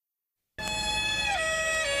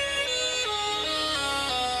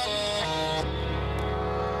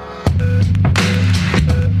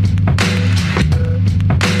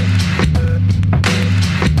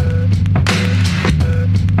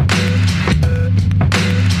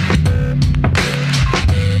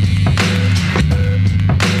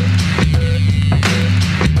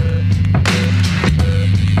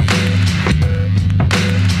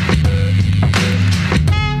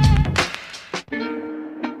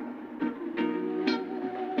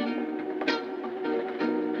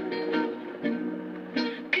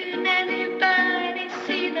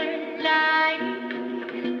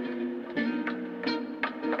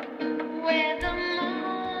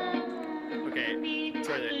Hey,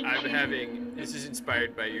 Toilet, this is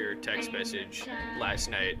inspired by your text message last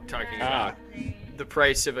night talking about the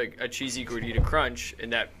price of a Cheesy Gordita Crunch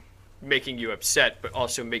and that making you upset, but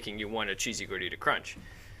also making you want a Cheesy Gordita Crunch.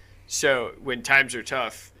 So when times are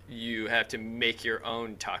tough, you have to make your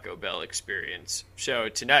own Taco Bell experience. So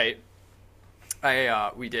tonight,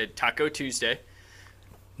 we did Taco Tuesday.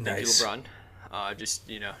 Nice. Thank you, LeBron.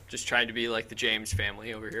 Just trying to be like the James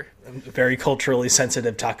family over here. A very culturally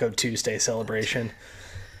sensitive Taco Tuesday celebration.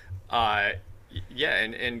 Yeah,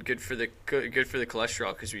 and good for the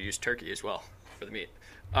cholesterol because we use turkey as well for the meat.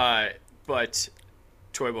 But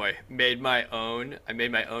Toy Boy I made my own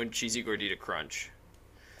Cheesy Gordita Crunch.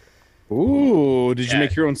 Ooh, did you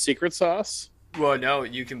make your own secret sauce? Well, no,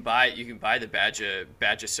 you can buy the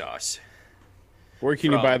Badger sauce. Where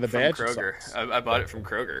can you buy the Badger Kroger. sauce? I bought it from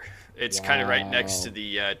Kroger. It's kind of right next to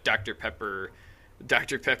the Dr. Pepper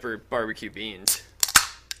barbecue beans.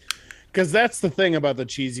 Because that's the thing about the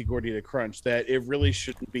Cheesy Gordita Crunch, that it really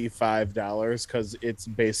shouldn't be $5 because it's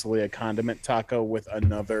basically a condiment taco with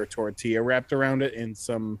another tortilla wrapped around it in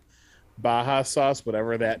some Baja sauce,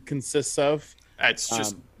 whatever that consists of. It's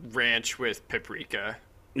just ranch with paprika.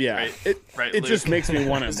 Yeah, right, it just makes me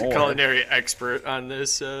want it more. A culinary expert on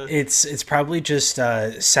this. It's probably just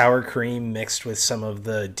sour cream mixed with some of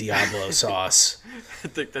the Diablo sauce. I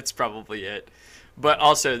think that's probably it. But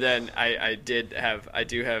also, then I do have.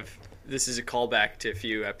 This is a callback to a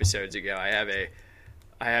few episodes ago. I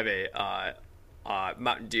have a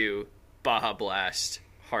Mountain Dew Baja Blast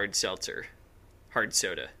hard soda.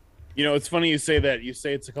 You know, it's funny you say that. You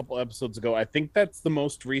say it's a couple episodes ago. I think that's the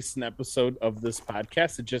most recent episode of this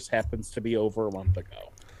podcast. It just happens to be over a month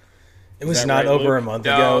ago. It was not right, over Luke? A month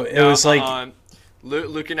ago. It was like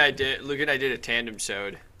Luke and I did a tandem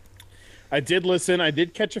sode. I did listen. I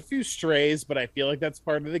did catch a few strays, but I feel like that's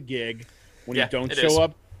part of the gig. When you don't show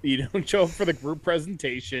up, you don't show up for the group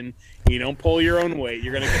presentation. You don't pull your own weight.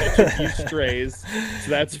 You're going to catch a few strays, so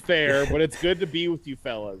that's fair. But it's good to be with you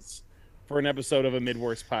fellas for an episode of a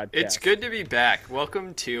Midworst podcast. It's good to be back.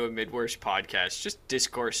 Welcome to a Midworst podcast. Just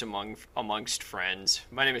discourse amongst friends.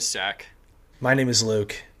 My name is Zach. My name is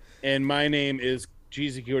Luke. And my name is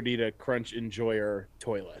Cheesy Gordita Crunch Enjoyer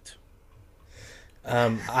Toilet.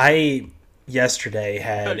 I yesterday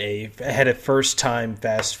had a first time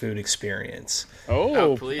fast food experience.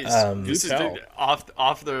 Oh please! This is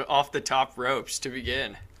off the top ropes to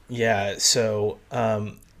begin. Yeah. So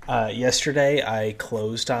yesterday I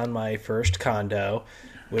closed on my first condo,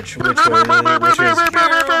 which was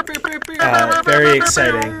very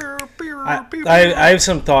exciting. I have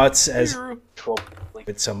some thoughts as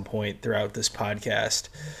at some point throughout this podcast.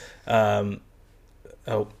 I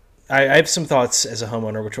have some thoughts as a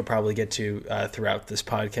homeowner, which we'll probably get to throughout this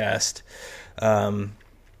podcast. But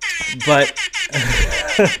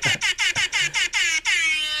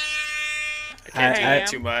I can't do that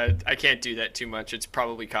too much. I can't do that too much. It's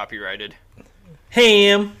probably copyrighted.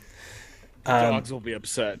 Ham. Dogs will be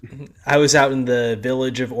upset. I was out in the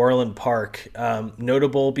village of Orland Park,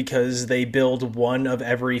 notable because they build one of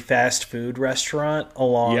every fast food restaurant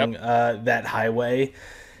along that highway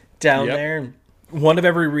down there. One of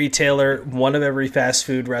every retailer, one of every fast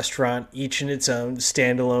food restaurant, each in its own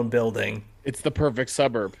standalone building. It's the perfect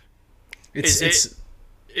suburb. Does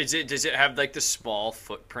it have like the small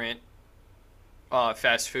footprint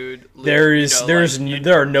fast food?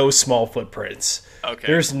 There are no small footprints. Okay.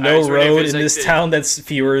 There's no road in this town that's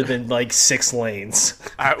fewer than like 6 lanes.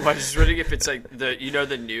 I was just wondering if it's like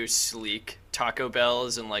the new sleek Taco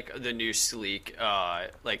Bells and like the new sleek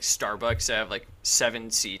like Starbucks that have like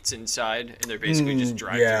 7 seats inside and they're basically just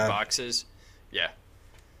drive-through boxes. Yeah.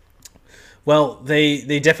 Well,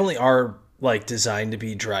 they definitely are like designed to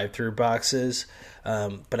be drive-through boxes.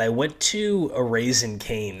 But I went to a Raisin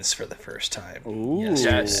Cane's for the first time.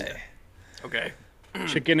 Yesterday. Okay.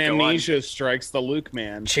 Chicken amnesia strikes the Luke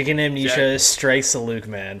man. Chicken amnesia strikes the Luke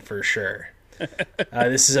man for sure.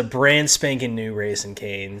 This is a brand spanking new Raisin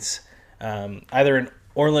Cane's. Either in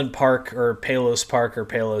Orland Park or Palos Park or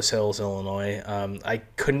Palos Hills, Illinois. I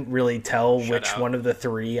couldn't really tell which one of the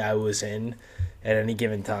 3 I was in at any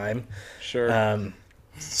given time. Sure.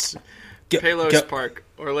 Palos Park,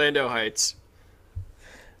 Orlando Heights.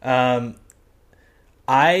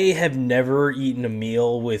 I have never eaten a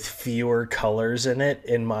meal with fewer colors in it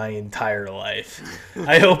in my entire life.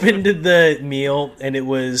 I opened the meal and it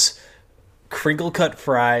was crinkle cut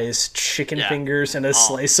fries, chicken fingers, and a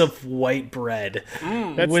slice of white bread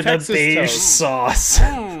with Texas a beige toast. sauce.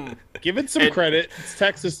 Give it some credit. It's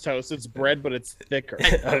Texas toast. It's bread, but it's thicker.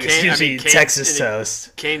 Texas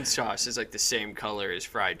toast. Cane sauce is like the same color as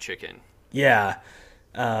fried chicken. Yeah.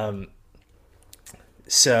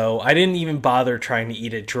 So I didn't even bother trying to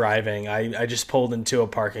eat it driving. I just pulled into a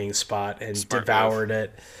parking spot and devoured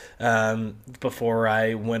it before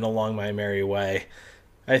I went along my merry way.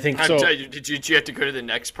 I think so. Did you have to go to the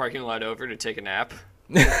next parking lot over to take a nap?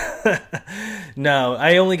 No,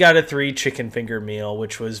 I only got a 3 chicken finger meal,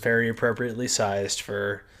 which was very appropriately sized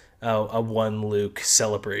for a one Luke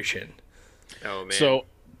celebration. Oh man! So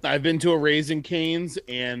I've been to a Raisin Cane's,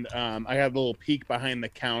 and I had a little peek behind the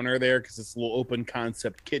counter there because it's a little open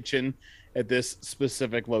concept kitchen at this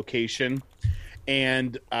specific location.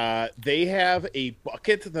 And they have a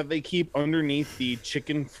bucket that they keep underneath the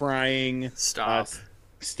chicken frying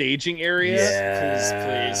staging area.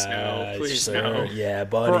 Yeah, please no. Yeah,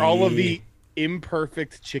 buddy. For all of the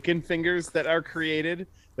imperfect chicken fingers that are created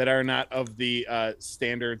that are not of the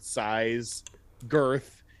standard size,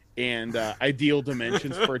 girth, and ideal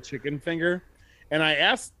dimensions for a chicken finger. And I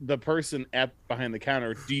asked the person behind the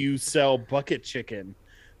counter, do you sell bucket chicken?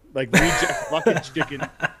 Like reject bucket chicken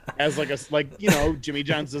as Jimmy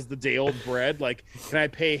John's does the day old bread. Like, can I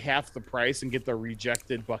pay half the price and get the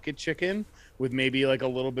rejected bucket chicken with maybe like a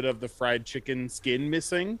little bit of the fried chicken skin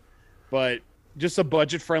missing, but just a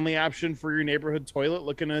budget friendly option for your neighborhood toilet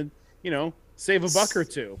looking to, save a buck or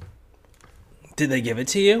two. Did they give it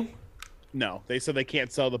to you? No, they said they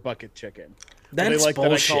can't sell the bucket chicken. That's bullshit.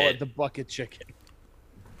 That I call it the bucket chicken.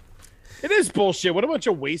 It is bullshit. What a bunch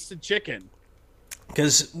of wasted chicken.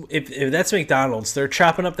 Because if that's McDonald's, they're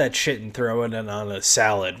chopping up that shit and throwing it on a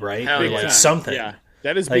salad, right? Hell or yeah. something. Yeah,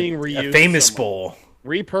 that is being reused. A famous bowl.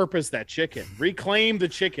 Repurpose that chicken. Reclaim the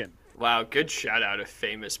chicken. Wow, good shout out, a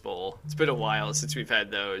famous bowl. It's been a while since we've had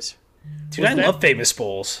those. Dude, I love famous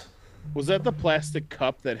bowls. Was that the plastic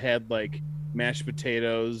cup that had like mashed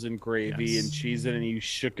potatoes and gravy and cheese in it, and you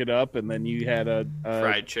shook it up, and then you had a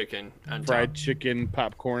fried chicken on fried top. Chicken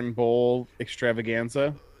popcorn bowl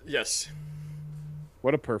extravaganza? Yes.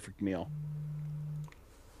 What a perfect meal.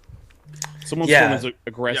 Someone's phone is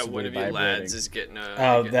aggressively one of you vibrating. lads is getting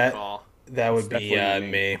a call. That would be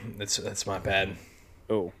me. That's my bad.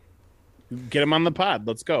 Oh, get him on the pod.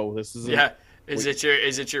 Let's go. This is Is it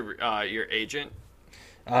your agent?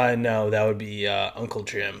 No, that would be Uncle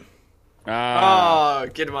Jim.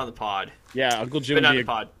 Get him on the pod. Yeah, Uncle Jim Been would on be the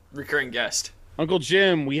pod. Recurring guest. Uncle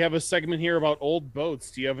Jim, we have a segment here about old boats.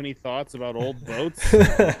 Do you have any thoughts about old boats?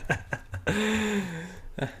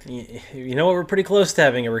 You know what? We're pretty close to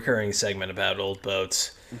having a recurring segment about old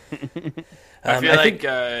boats. I feel like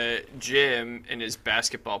Jim and his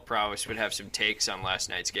basketball prowess would have some takes on last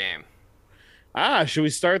night's game. Should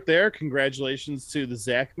we start there? Congratulations to the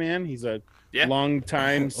Zach man. He's a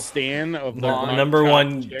long-time stan of the number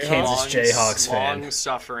one Kansas Jayhawks fan.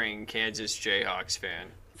 Long-suffering Kansas Jayhawks fan.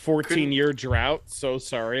 14-year drought. So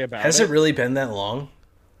sorry about it. Has it really been that long?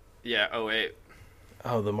 Yeah, 08.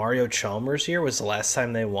 Oh, the Mario Chalmers year was the last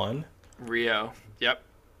time they won? Rio. Yep.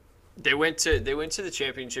 They went to the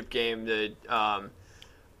championship game.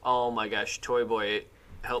 Oh my gosh, Toy Boy,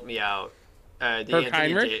 help me out. They did.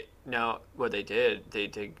 They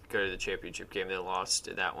did go to the championship game. They lost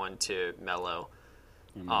that one to Melo.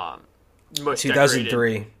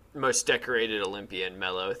 2003. Most decorated Olympian,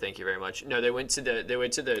 Melo. Thank you very much. No, they went to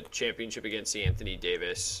the championship against the Anthony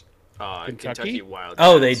Davis Kentucky Wildcats.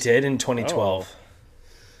 Oh, they did in 2012. Oh.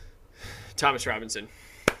 Thomas Robinson.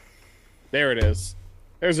 There it is.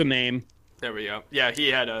 There's a name. There we go. Yeah, he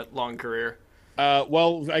had a long career.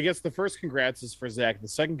 Well, I guess the first congrats is for Zach. The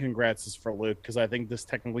second congrats is for Luke, because I think this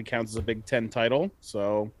technically counts as a Big Ten title.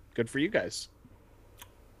 So good for you guys.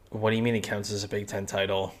 What do you mean it counts as a Big Ten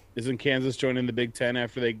title? Isn't Kansas joining the Big Ten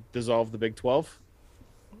after they dissolve the Big 12?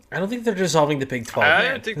 I don't think they're dissolving the Big 12.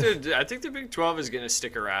 I think the Big 12 is going to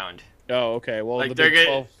stick around. Oh, okay. Well, like the Big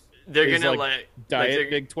 12 they're going to diet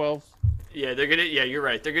Big 12. Yeah, they're gonna. Yeah, you're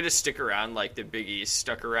right. They're gonna stick around like the Big East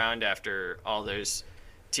stuck around after all those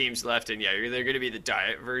teams left, and they're gonna be the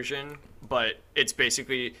diet version. But it's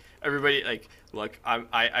basically everybody. Like, look,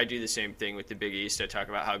 I do the same thing with the Big East. I talk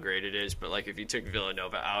about how great it is, but like if you took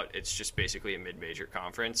Villanova out, it's just basically a mid-major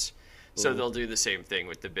conference. So they'll do the same thing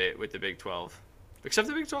with the Big 12, except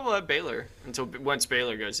the Big 12 will have Baylor until once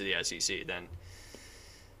Baylor goes to the SEC. Then,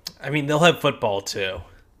 I mean, they'll have football too.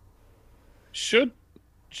 Should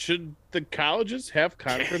the colleges have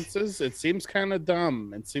conferences? It seems kind of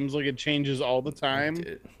dumb. It seems like it changes all the time.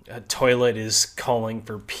 A toilet is calling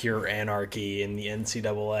for pure anarchy in the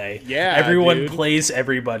NCAA. Yeah, everyone plays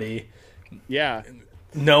everybody. Yeah,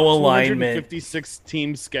 no alignment. 256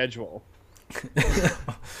 team schedule.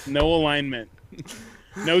 No alignment.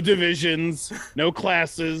 No divisions. No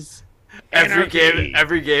classes.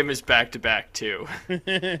 Every game is back to back too.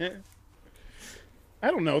 I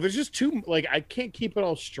don't know. There's just too I can't keep it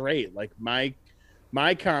all straight. Like my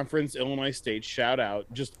My conference, Illinois State, shout out.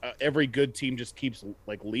 Just every good team just keeps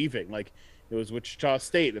like leaving. Like it was Wichita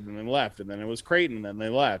State, and then they left, and then it was Creighton, and then they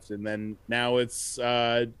left, and then now it's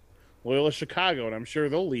Loyola Chicago, and I'm sure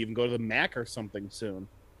they'll leave and go to the MAC or something soon.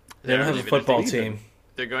 They don't have a football team.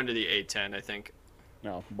 They're going to the A10, I think.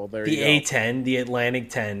 No, well there you go. The A10, the Atlantic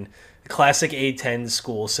 10. Classic A10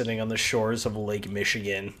 school sitting on the shores of Lake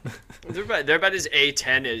Michigan. They're about as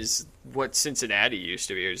A10 as what Cincinnati used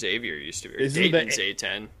to be, or Xavier used to be, or Dayton's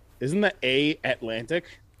A10. Isn't the A Atlantic?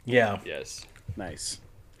 Yeah. Yes. Nice.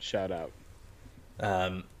 Shout out.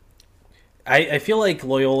 I feel like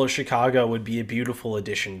Loyola Chicago would be a beautiful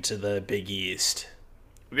addition to the Big East.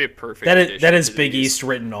 Would be a perfect addition. That is Big East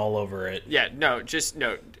written all over it. Yeah, no.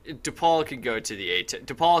 DePaul can go to the A10.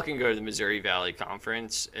 DePaul can go to the Missouri Valley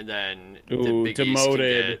Conference, and then the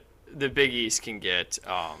Big East can get.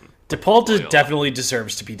 DePaul definitely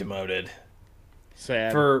deserves to be demoted.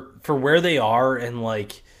 Sad for where they are and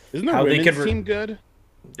like. Isn't the women's team good?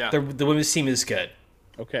 Yeah, the women's team is good.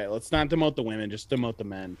 Okay, let's not demote the women. Just demote the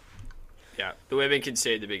men. Yeah, the women can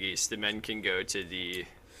stay at the Big East. The men can go to the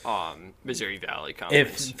Missouri Valley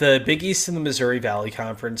Conference. If the Big East and the Missouri Valley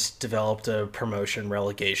Conference developed a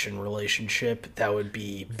promotion-relegation relationship, that would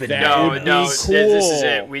be bananas. No, cool. This is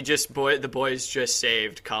it. The boys just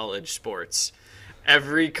saved college sports.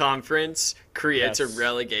 Every conference creates a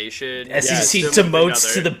relegation. SEC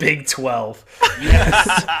demotes to the Big 12.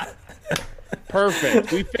 Yes.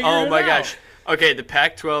 Perfect. We figured it out. Oh my gosh. Okay, the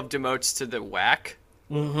Pac-12 demotes to the WAC.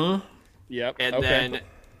 Mm-hmm. Yep. And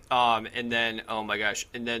then oh my gosh,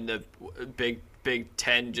 and then the Big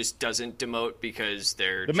Ten just doesn't demote because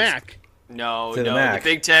they're the MAC. No, the MAC.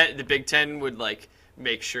 The Big Ten would like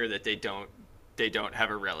make sure that they don't have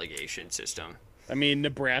a relegation system. I mean,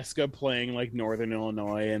 Nebraska playing like Northern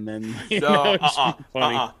Illinois, and then no.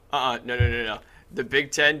 The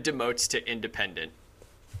Big Ten demotes to independent.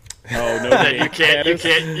 Oh no! You can't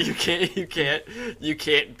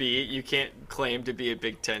claim to be a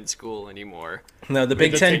Big Ten school anymore. No, the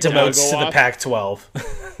Big Ten demotes to the Pac-12.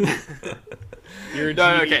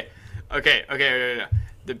 Okay.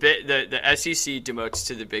 The SEC demotes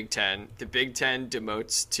to the Big Ten. The Big Ten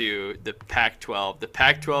demotes to the Pac-12. The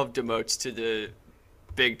Pac-12 demotes to the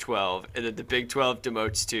Big 12, and then the Big 12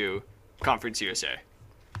 demotes to Conference USA.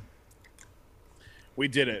 We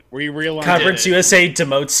did it. We realized Conference USA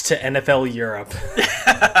demotes to NFL Europe.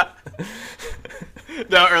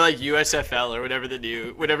 No, or like USFL or whatever the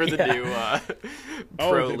new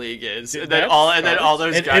pro league is. And then all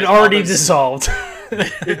those guys. It already dissolved.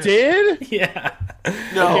 It did? Yeah.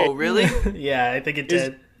 No, okay. Really? Yeah, I think it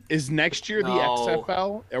did. Is next year the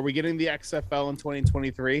XFL? Are we getting the XFL in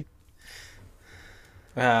 2023?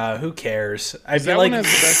 Who cares? I feel that like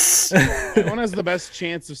that one has the best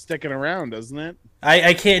chance of sticking around, doesn't it?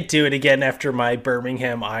 I can't do it again after my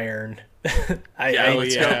Birmingham Iron.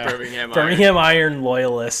 Let's go Birmingham Iron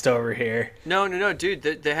loyalist over here. No, dude.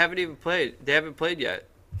 They haven't even played. They haven't played yet.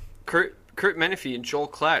 Kurt Menefee and Joel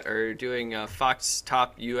Klatt are doing Fox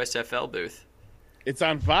Top USFL booth. It's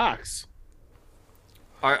on Fox.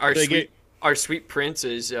 Our sweet Prince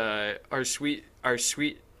is our sweet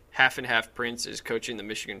half and half Prince is coaching the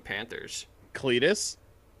Michigan Panthers. Cletus?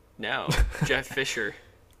 No, Jeff Fisher.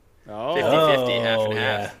 50-50, half and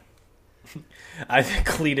half. I think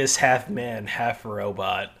Cletus half man, half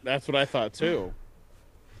robot. That's what I thought too.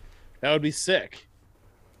 That would be sick.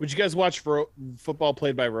 Would you guys watch football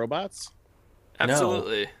played by robots?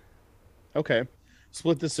 Absolutely. No. Okay.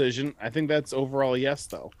 Split decision. I think that's overall yes,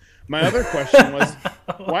 though. My other question was,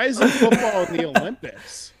 why isn't football in the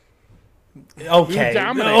Olympics? Okay.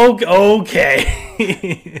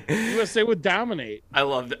 Okay. USA would dominate. I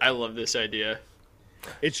love this idea.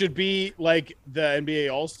 It should be like the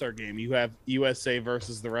NBA All-Star game. You have USA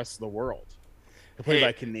versus the rest of the world. They play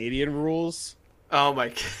by Canadian rules. Oh my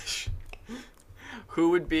gosh. Who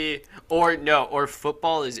would be or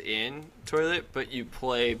football is in toilet, but you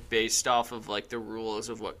play based off of like the rules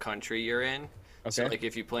of what country you're in. Okay. So like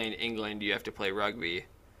if you play in England, you have to play rugby.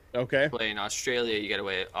 Okay. Play in Australia, you got to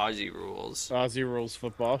play Aussie rules. Aussie rules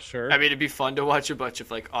football, sure. I mean, it'd be fun to watch a bunch of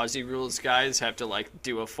like Aussie rules guys have to like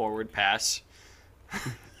do a forward pass.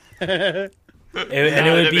 and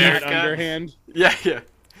it would be underhand. Yeah.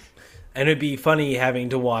 And it'd be funny having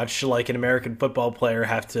to watch like an American football player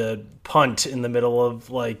have to punt in the middle of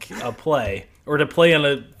like a play, or to play on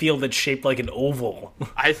a field that's shaped like an oval.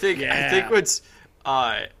 I think what's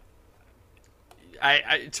I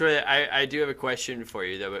do have a question for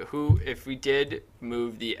you though. But if we did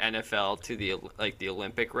move the NFL to the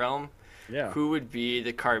Olympic realm, who would be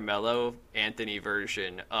the Carmelo Anthony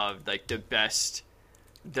version of like the best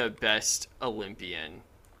Olympian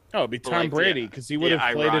Oh, it'd be Tom Brady because he would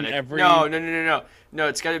have played in every. No.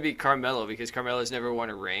 It's got to be Carmelo because Carmelo's never won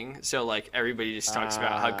a ring. So like everybody just talks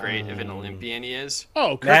about how great of an Olympian he is.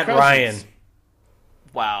 Oh, Matt Ryan.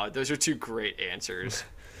 Wow, those are two great answers.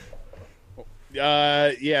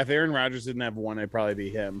 If Aaron Rodgers didn't have one, it'd probably be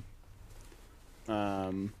him.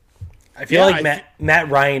 I feel like Matt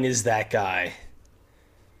Ryan is that guy.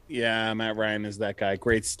 Yeah, Matt Ryan is that guy.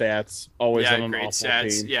 Great stats, always on an awful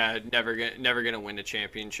team. Yeah, never gonna win a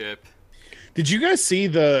championship. Did you guys see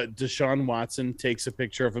the Deshaun Watson takes a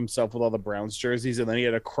picture of himself with all the Browns jerseys, and then he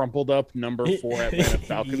had a crumpled up number 4 Atlanta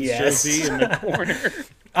Falcons jersey in the corner,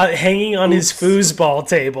 hanging on his foosball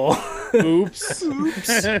table. Oops.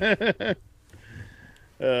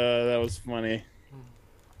 That was funny.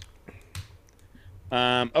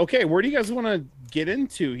 Okay, where do you guys want to get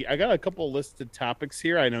into? I got a couple listed topics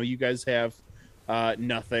here. I know you guys have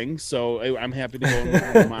nothing, so I'm happy to go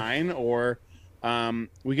into mine, or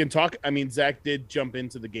we can talk. I mean, Zach did jump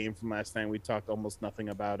into the game from last night. We talked almost nothing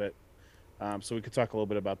about it, so we could talk a little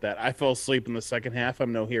bit about that. I fell asleep in the second half.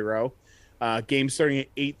 I'm no hero. Game starting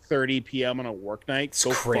at 8:30 p.m. on a work night. It's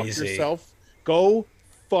crazy. Fuck yourself. Go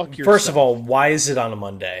fuck yourself. First of all, why is it on a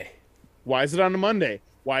Monday? Why is it on a Monday?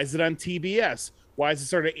 Why is it on TBS? Why does it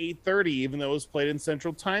start at 8:30 even though it was played in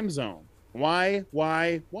Central Time Zone? Why?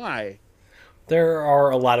 There are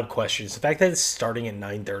a lot of questions. The fact that it's starting at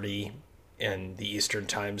 9:30 in the Eastern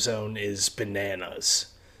Time Zone is bananas.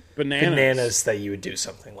 Bananas that you would do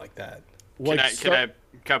something like that. Can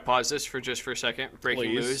I pause this for a second?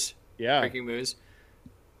 Breaking news. Yeah. Breaking news.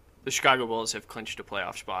 The Chicago Bulls have clinched a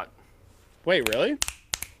playoff spot. Wait, really?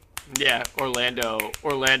 Yeah, Orlando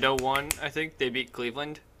won. I think they beat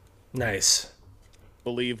Cleveland. Nice.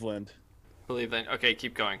 Believeland. Okay,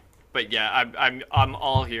 keep going. But yeah, I'm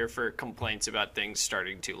all here for complaints about things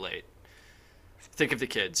starting too late. Think of the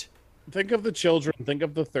kids. Think of the children. Think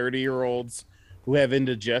of the 30-year-olds who have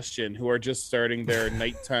indigestion, who are just starting their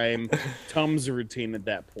nighttime Tums routine at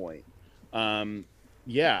that point. I'm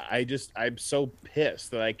so pissed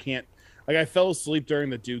that I can't. Like, I fell asleep during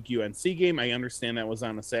the Duke UNC game. I understand that was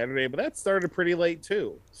on a Saturday, but that started pretty late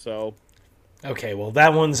too. So. Okay, well,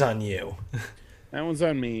 that one's on you. That one's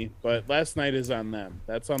on me, but last night is on them.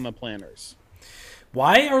 That's on the planners.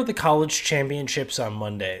 Why are the college championships on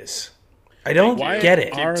Mondays? I don't get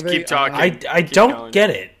it. Keep talking. I don't get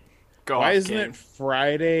it. Why isn't it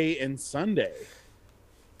Friday and Sunday?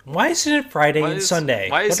 Why isn't it Friday and Sunday?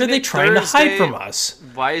 What are they trying to hide from us?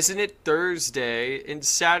 Why isn't it Thursday and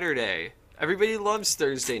Saturday? Everybody loves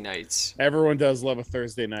Thursday nights. Everyone does love a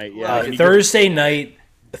Thursday night. Yeah. Thursday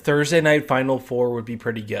night Final Four would be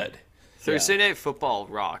pretty good. Thursday night football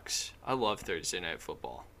rocks. I love Thursday night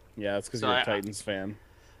football. Yeah, that's because you're a Titans fan.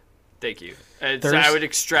 Thank you. So I would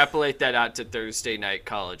extrapolate that out to Thursday night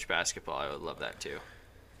college basketball. I would love that too.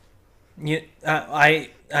 Yeah, I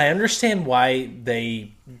understand why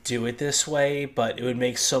they do it this way, but it would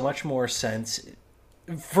make so much more sense.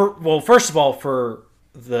 First of all, for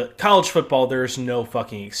the college football, there's no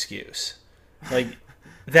fucking excuse. Like,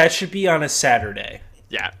 that should be on a Saturday.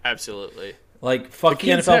 Yeah, absolutely. Like, fuck the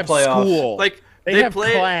NFL playoff. School. Like, they have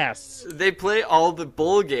class. They play all the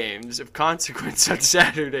bowl games of consequence on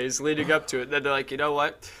Saturdays leading up to it. Then they're like, you know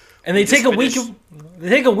what? And they take a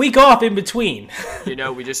week off in between.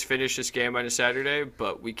 We just finished this game on a Saturday,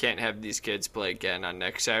 but we can't have these kids play again on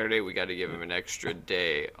next Saturday. We got to give them an extra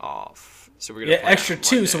day off. So we're gonna play extra on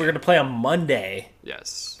 2. So we're gonna play on Monday.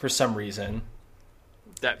 Yes. For some reason.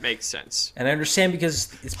 That makes sense. And I understand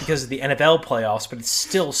because of the NFL playoffs, but it's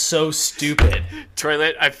still so stupid.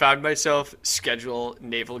 Toilet, I found myself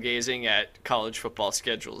navel gazing at college football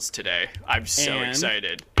schedules today. I'm so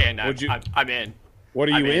excited, and I'm in. What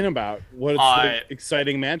are you in about? What's the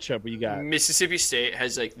exciting matchup you got? Mississippi State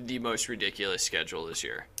has like the most ridiculous schedule this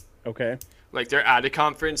year. Okay. Like, they're out of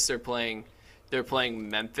conference. They're playing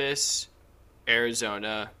Memphis,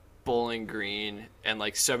 Arizona, Bowling Green, and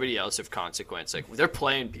like somebody else of consequence. Like, they're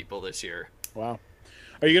playing people this year. Wow.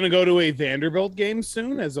 Are you going to go to a Vanderbilt game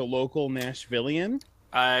soon as a local Nashvilleian?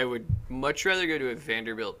 I would much rather go to a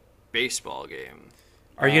Vanderbilt baseball game.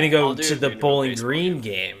 Are you going to go to the Bowling Green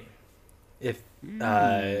game? If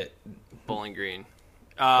Bowling Green.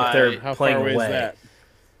 If they're how playing far away away. Is that?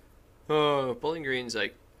 Bowling Green's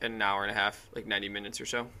like an hour and a half, like 90 minutes or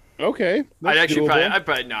so. Okay. I'd go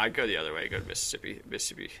the other way. Go to Mississippi.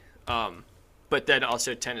 But then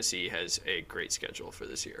also Tennessee has a great schedule for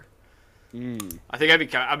this year. I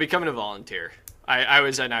think I'm becoming a volunteer. I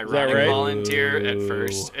was an ironic volunteer at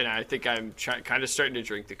first, and I think I'm kind of starting to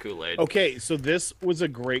drink the Kool-Aid. Okay, so this was a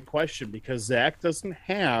great question because Zach doesn't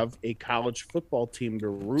have a college football team to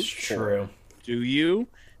root for. True. Do you?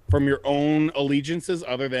 from your own allegiances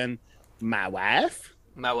other than my wife?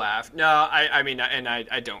 My wife. No, I mean, and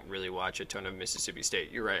I don't really watch a ton of Mississippi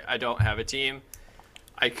State. You're right. I don't have a team.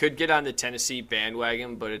 I could get on the Tennessee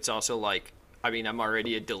bandwagon, but it's also like, I mean, I'm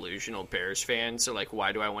already a delusional Bears fan, so like,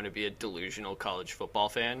 why do I want to be a delusional college football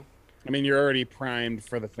fan? I mean, you're already primed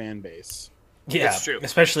for the fan base. Yeah, that's true.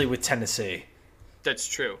 Especially with Tennessee. That's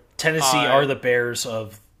true. Tennessee are the Bears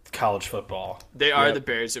of college football. They are the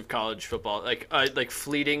Bears of college football. Like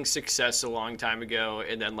fleeting success a long time ago,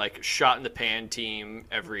 and then like shot in the pan team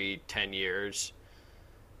every 10 years.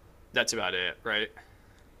 That's about it, right?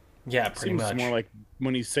 Yeah, pretty much. More like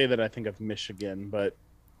when you say that, I think of Michigan, but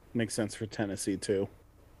makes sense for Tennessee too.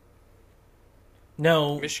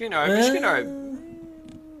 No, Michigan.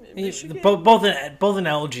 Both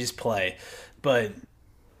analogies play, but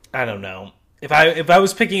I don't know. If I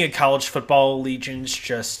was picking a college football allegiance,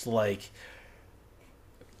 just like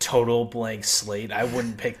total blank slate, I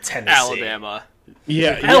wouldn't pick Tennessee. Alabama.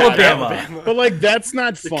 Yeah, Alabama. But like that's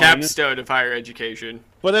not fun. The capstone of higher education.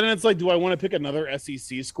 But then it's like, do I want to pick another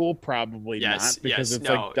SEC school? Probably not, because it's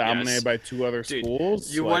like dominated by two other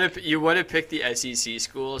schools. You want to pick the SEC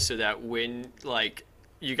school so that when like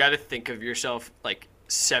you got to think of yourself like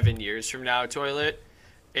 7 years from now, toilet,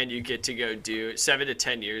 and you get to go do 7 to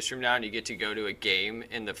 10 years from now, and you get to go to a game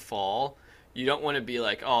in the fall. You don't want to be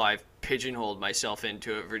like, oh, I've pigeonholed myself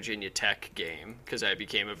into a Virginia Tech game because I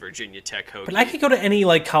became a Virginia Tech Hokie. But I could go to any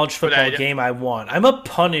like college football game I want. I'm a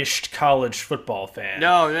punished college football fan.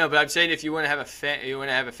 No, but I'm saying if you want to have a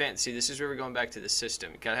fan, See, this is where we're going back to the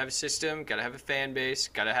system. You gotta have a system. Gotta have a fan base.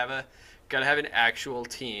 Gotta have an actual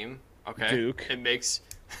team. Okay. Duke. It makes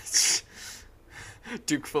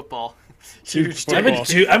Duke football. I'm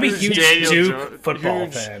a huge Duke football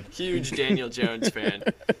fan. Huge Daniel Jones fan.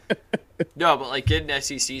 No, but like get an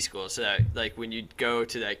SEC school so that like when you go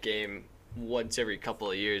to that game once every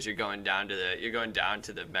couple of years, you're going down to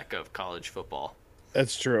the Mecca of college football.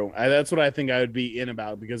 That's true. That's what I think I would be in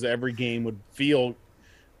about, because every game would feel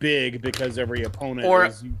big because every opponent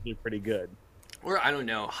is usually pretty good. Or I don't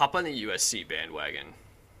know, hop on the USC bandwagon.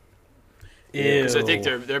 Ew. Because I think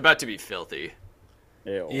they're about to be filthy.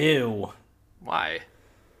 Ew. Why?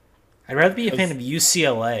 I'd rather be a fan of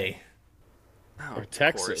UCLA. Oh, or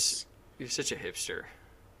Texas. You're such a hipster.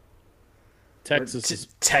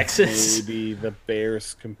 Texas maybe the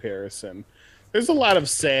Bears comparison. There's a lot of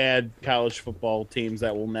sad college football teams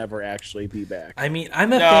that will never actually be back. I mean,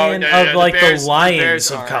 I'm a fan of the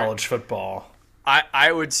Lions of college football.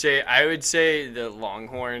 I would say the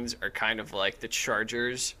Longhorns are kind of like the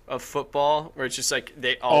Chargers of football, where it's just like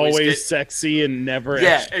they always get sexy and never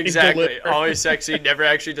exactly deliver. Always sexy, never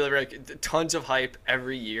actually deliver. Like tons of hype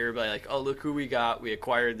every year, but like, oh, look who we got, we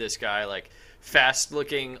acquired this guy, like fast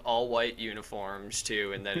looking all white uniforms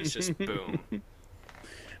too, and then it's just boom.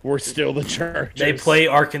 We're still the Chargers. They play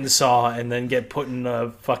Arkansas and then get put in a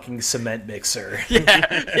fucking cement mixer.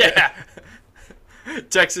 Yeah.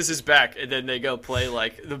 Texas is back, and then they go play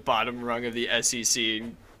like the bottom rung of the SEC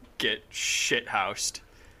and get shit-housed.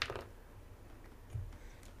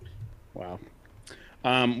 Wow.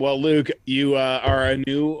 Well, Luke, you are a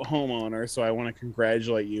new homeowner, so I want to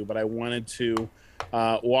congratulate you, but I wanted to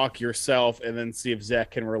walk yourself and then see if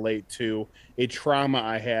Zach can relate to a trauma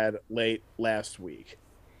I had late last week.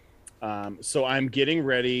 So I'm getting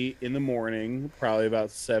ready in the morning, probably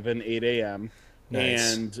about 7, 8 a.m.,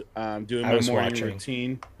 Nice. And doing my morning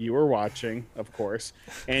routine. You were watching, of course.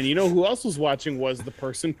 And you know who else was watching was the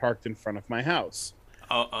person parked in front of my house.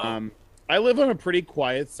 I live on a pretty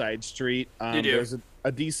quiet side street. You do. There's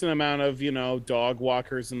a decent amount of, dog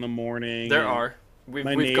walkers in the morning. There are.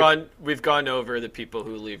 We've gone over the people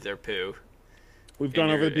who leave their poo. We've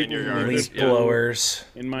gone over the people who leaf blowers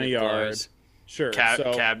in my yard. Blowers. Sure.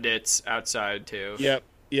 Cabinets outside too.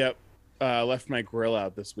 Yep. Left my grill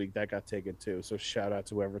out this week. That got taken too. So shout out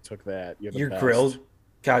to whoever took that. Your grill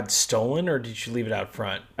got stolen, or did you leave it out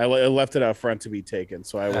front? I left it out front to be taken,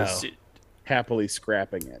 so I was happily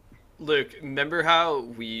scrapping it. Luke, remember how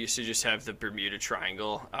we used to just have the Bermuda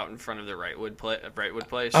Triangle out in front of the Wrightwood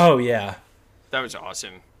place? Oh yeah, that was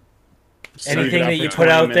awesome. Anything that you put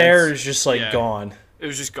out there is just gone. It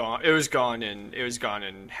was just gone. It was gone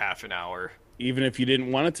in half an hour. Even if you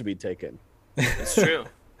didn't want it to be taken. That's true.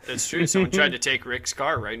 That's true. Someone tried to take Rick's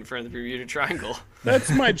car right in front of the Bermuda Triangle. That's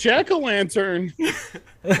my jack-o'-lantern.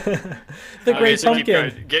 The Great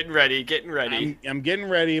Pumpkin. Getting ready. I'm getting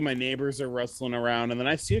ready. My neighbors are rustling around, and then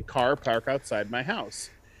I see a car park outside my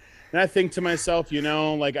house. And I think to myself,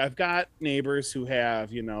 I've got neighbors who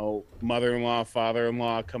have, mother-in-law,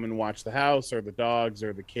 father-in-law come and watch the house or the dogs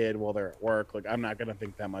or the kid while they're at work. Like, I'm not going to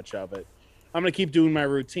think that much of it. I'm going to keep doing my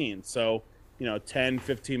routine. So 10,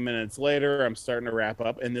 15 minutes later, I'm starting to wrap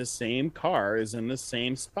up, and this same car is in the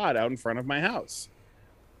same spot out in front of my house.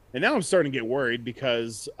 And now I'm starting to get worried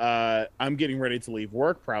because I'm getting ready to leave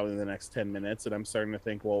work probably in the next 10 minutes, and I'm starting to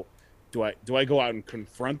think, well, do I go out and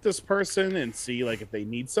confront this person and see like if they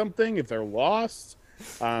need something, if they're lost?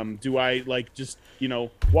 Do I like just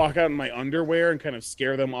walk out in my underwear and kind of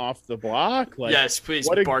scare them off the block? Like, yes, please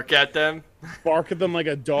bark at them. Bark at them like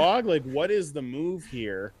a dog. Like, what is the move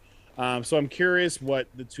here? So I'm curious what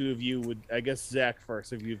the two of you would. I guess Zach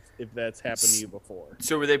first, if that's happened to you before.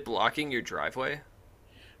 So were they blocking your driveway?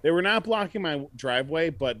 They were not blocking my driveway,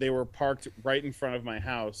 but they were parked right in front of my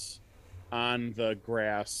house on the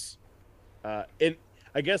grass. I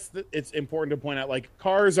guess it's important to point out, like,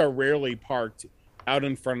 cars are rarely parked out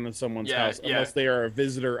in front of someone's house unless they are a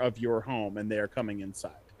visitor of your home and they are coming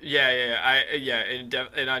inside. And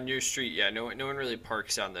on your street, no one really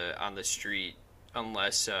parks on the street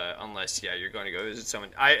unless you're going to go visit someone.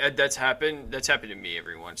 That's happened to me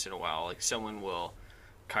every once in a while. Like, someone will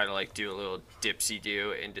kind of like do a little dipsy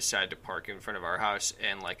do and decide to park in front of our house,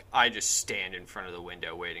 and like I just stand in front of the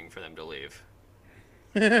window waiting for them to leave.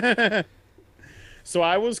 So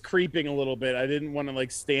I was creeping a little bit. I didn't want to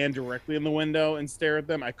like stand directly in the window and stare at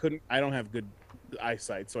them. I don't have good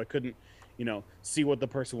eyesight, so I couldn't, see what the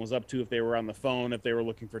person was up to, if they were on the phone, if they were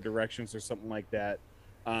looking for directions or something like that.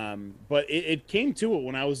 But it came to it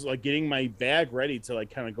when I was like getting my bag ready to like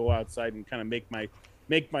kind of go outside and kind of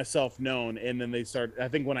make myself known. And then I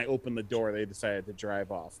think when I opened the door, they decided to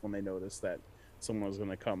drive off when they noticed that someone was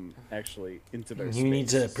going to come actually into their space. You need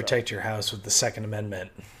to protect your house with the Second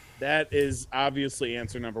Amendment. That is obviously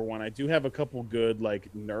answer number one. I do have a couple good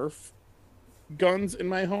like Nerf guns in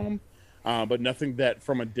my home, but nothing that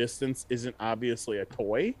from a distance isn't obviously a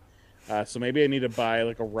toy. So maybe I need to buy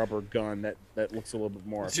like a rubber gun that looks a little bit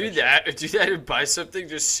more. Do that and buy something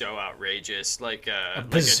just so outrageous, like a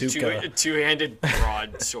two-handed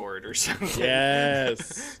broadsword or something.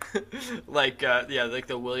 Yes. like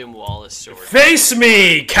the William Wallace sword. Face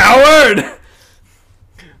me, coward!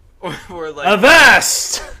 or like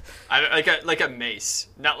Avast! like a mace,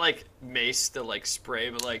 not like mace to like spray,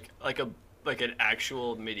 but like an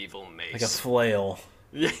actual medieval mace, like a flail.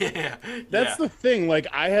 Yeah, that's the thing. Like,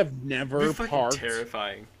 I have never parked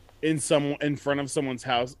terrifying in front of someone's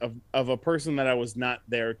house of a person that I was not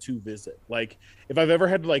there to visit. Like, if I've ever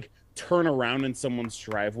had to like turn around in someone's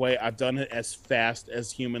driveway, I've done it as fast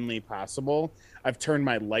as humanly possible. I've turned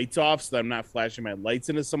my lights off so that I'm not flashing my lights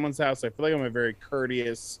into someone's house. I feel like I'm a very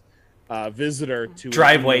courteous visitor to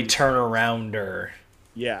driveway turnarounder.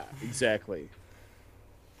 Yeah, exactly.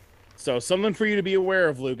 So something for you to be aware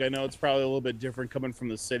of, Luke. I know it's probably a little bit different coming from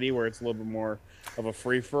the city where it's a little bit more of a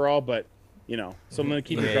free-for-all, but, something to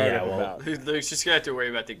keep your guard up about. Luke's just going to have to worry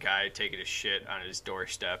about the guy taking a shit on his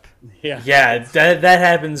doorstep. Yeah, that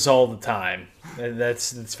happens all the time.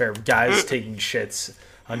 That's fair. Guys taking shits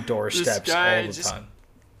on doorsteps all the time.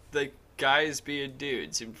 The guys being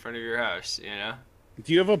dudes in front of your house,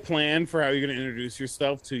 Do you have a plan for how you're going to introduce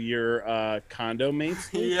yourself to your condo mates?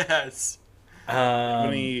 Yes.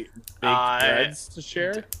 Any big threads to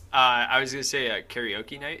share? I was going to say a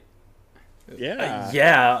karaoke night.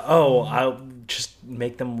 Yeah. I'll just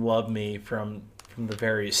make them love me from the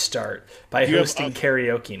very start by hosting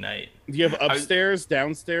karaoke night. Do you have upstairs,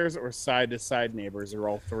 downstairs, or side-to-side neighbors, or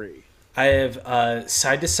all three? I have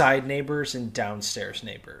side-to-side neighbors and downstairs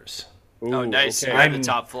neighbors. Ooh, oh, nice. Okay. You're on the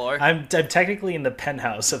top floor? I'm technically in the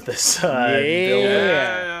penthouse of this building.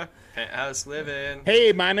 Yeah. Penthouse living.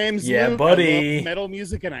 Hey, my name's Luke. Buddy. I love metal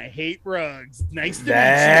music and I hate rugs. Nice to meet you.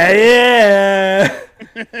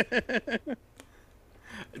 Yeah.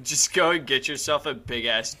 Just go and get yourself a big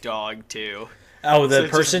ass dog too. Oh, the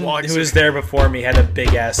person who was there before me had a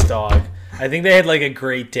big ass dog. I think they had like a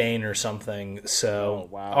Great Dane or something. So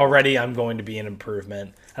already I'm going to be an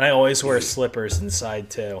improvement. And I always wear slippers inside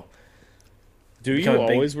too. Do you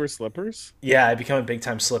always wear slippers? Yeah, I become a big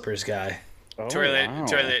time slippers guy. Oh, toilet,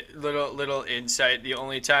 little insight. The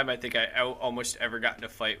only time I think I almost ever got in a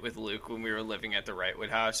fight with Luke when we were living at the Wrightwood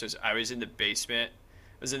house was I was in the basement.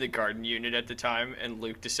 I was in the garden unit at the time, and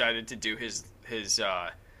Luke decided to do his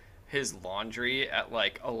laundry at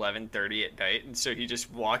like 11:30 at night, and so he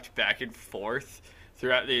just walked back and forth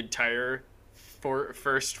throughout the entire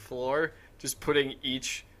first floor, just putting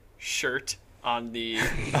each shirt on the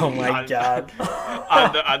god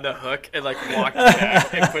on the hook, and like walked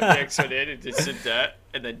back and put the next one in and just did that,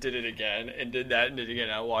 and then did it again and did that and did it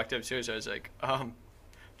again. I walked upstairs. I was like, trying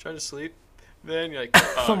to sleep. Then you're like,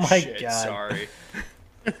 shit, god, sorry.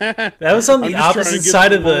 That was on the opposite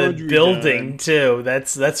side of the building too.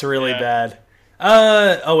 That's really bad.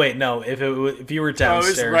 Oh wait, no. If you were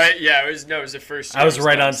downstairs, it was right. Yeah, it was the first. I was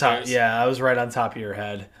right on top. Yeah, I was right on top of your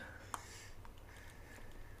head.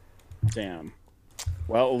 Damn.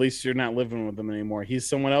 Well, at least you're not living with him anymore. He's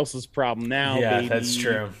someone else's problem now. Yeah, baby. That's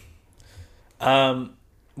true.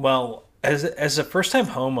 Well, as a first time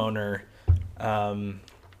homeowner,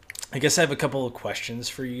 I guess I have a couple of questions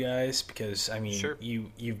for you guys because I mean, sure.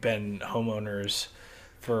 you've been homeowners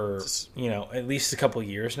for at least a couple of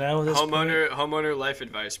years now. Homeowner life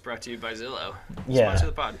advice brought to you by Zillow. Yeah, sponsor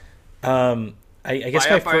the pod. I guess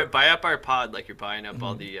buy up our pod like you're buying up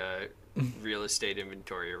all the real estate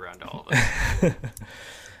inventory around all of us.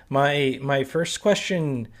 My first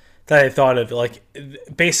question that I thought of, like,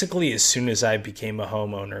 basically as soon as I became a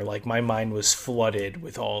homeowner, like, my mind was flooded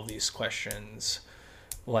with all of these questions,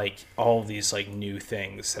 like, all of these, like, new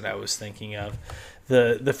things that I was thinking of.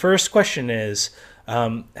 The first question is,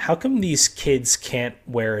 how come these kids can't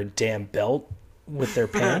wear a damn belt with their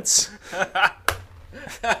pants?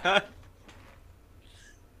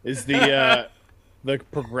 Is the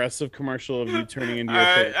progressive commercial of you turning into your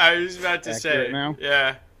I was about to say now?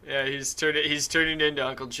 Yeah, he's turning into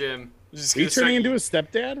Uncle Jim. He's turning into a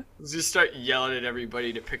stepdad? Just start yelling at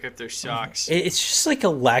everybody to pick up their socks. It's just like a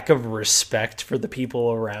lack of respect for the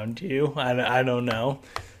people around you. I don't know.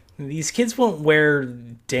 These kids won't wear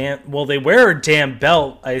they wear a damn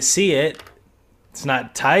belt. I see it. It's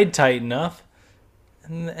not tied tight enough.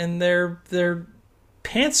 And their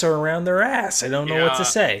pants are around their ass. I don't know what to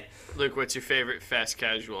say. Luke, what's your favorite fast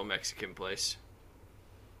casual Mexican place?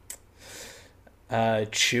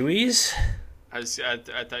 Chewy's? I thought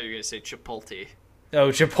you were going to say Chipotle. Oh,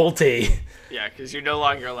 Chipotle. Yeah, because you're no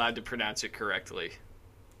longer allowed to pronounce it correctly.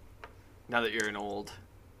 Now that you're an old.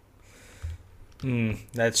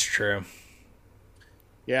 That's true.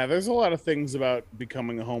 Yeah, there's a lot of things about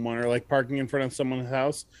becoming a homeowner, like parking in front of someone's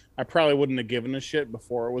house. I probably wouldn't have given a shit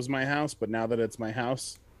before it was my house, but now that it's my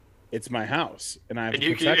house, and I have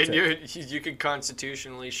to protect it. You can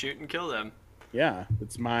constitutionally shoot and kill them. Yeah,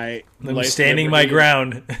 it's my I'm standing my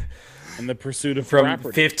ground. In the pursuit of from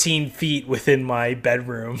property. 15 feet within my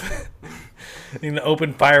bedroom. I'm going to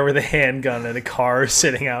open fire with a handgun at a car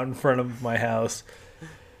sitting out in front of my house.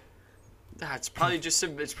 It's probably just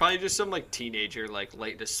some like teenager like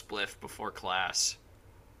lighting a spliff before class.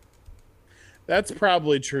 That's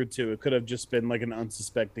probably true too. It could have just been like an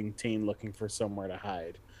unsuspecting teen looking for somewhere to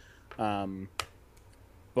hide.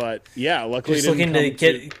 But yeah, luckily just looking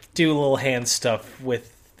to do a little hand stuff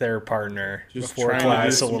with their partner just before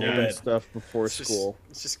class a little bit. Stuff before school.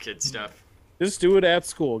 It's just kid stuff. Just do it at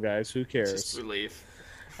school, guys. Who cares? It's just relief.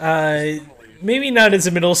 Maybe not as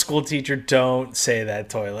a middle school teacher. Don't say that,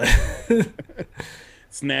 toilet.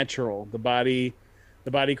 It's natural. The body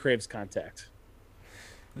craves contact.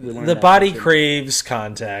 The body craves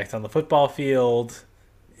contact on the football field,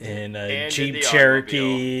 in a Jeep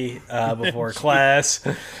Cherokee before class.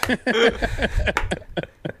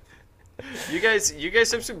 You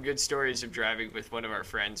guys have some good stories of driving with one of our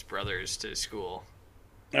friends' brothers to school.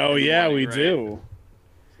 Oh yeah, we do.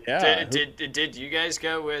 Yeah. Did you guys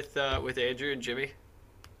go with Andrew and Jimmy?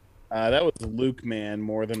 That was Luke, man,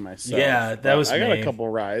 more than myself. Yeah, that was I me. got a couple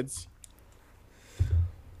rides.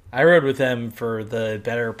 I rode with them for the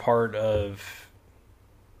better part of,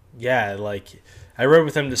 I rode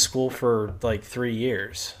with them to school for like 3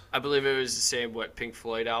 years. I believe it was the same Pink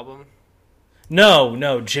Floyd album.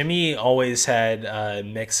 No, Jimmy always had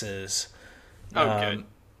mixes. Oh, good.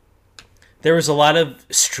 There was a lot of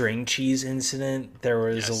string cheese incident. There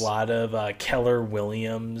was a lot of Keller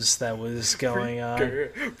Williams that was going on.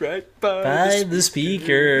 Right by the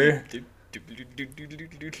speaker.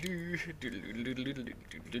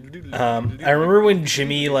 I remember when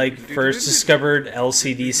Jimmy first discovered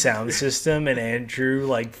LCD sound system, and Andrew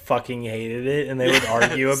fucking hated it, and they would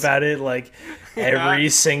argue about it every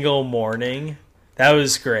single morning. That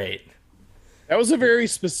was great. That was a very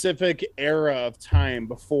specific era of time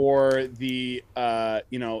before the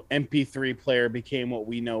MP3 player became what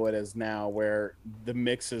we know it as now, where the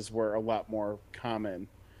mixes were a lot more common,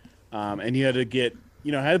 and you had to had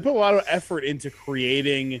to put a lot of effort into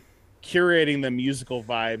curating the musical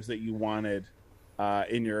vibes that you wanted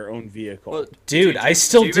in your own vehicle. Well, dude, I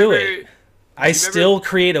still do it. I still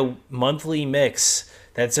create a monthly mix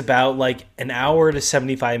that's about an hour to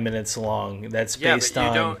 75 minutes long. That's based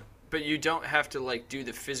on. But you don't have to do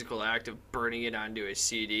the physical act of burning it onto a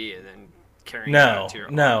CD and then carrying it out to your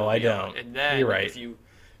automobile. I don't. And then you're right.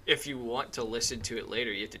 If you want to listen to it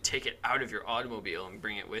later, you have to take it out of your automobile and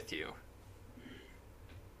bring it with you.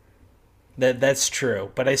 That's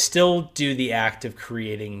true, but I still do the act of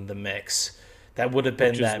creating the mix. That would have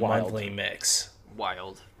been that monthly mix.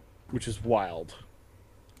 Wild. which is wild.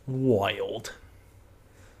 Wild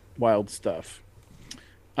stuff.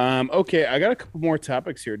 Okay, I got a couple more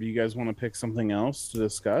topics here. Do you guys want to pick something else to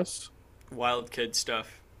discuss? Wild kid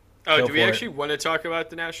stuff. Oh, do we actually want to talk about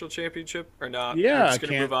the national championship or not? Yeah, I'm just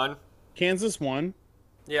gonna move on. Kansas won.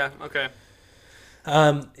 Yeah. Okay.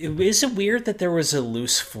 Is it weird that there was a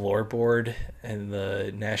loose floorboard in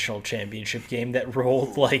the national championship game that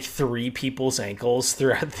rolled like 3 people's ankles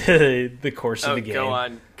throughout the course of the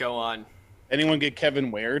game? Go on. Anyone get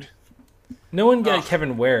Kevin Ward? No one got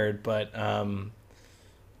Kevin Ward, but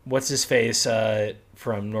what's his face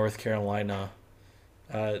from North Carolina,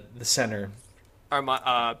 the center,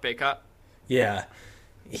 Baycott. Yeah,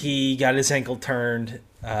 he got his ankle turned.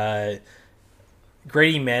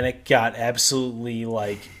 Grady Manick got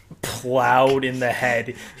absolutely plowed in the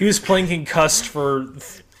head. He was playing concussed for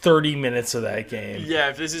 30 minutes of that game. Yeah,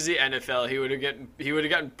 if this is the NFL, he would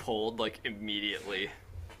have gotten pulled immediately.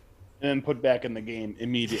 And then put back in the game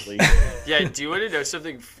immediately. Yeah, do you want to know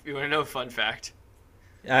something? You want to know a fun fact?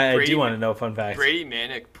 I do want to know a fun fact. Brady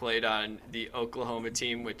Manick played on the Oklahoma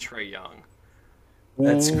team with Trae Young.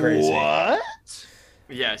 That's crazy. What?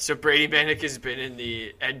 Yeah, so Brady Manick has been in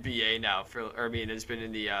the NBA now has been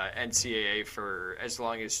in the NCAA for as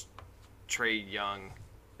long as Trae Young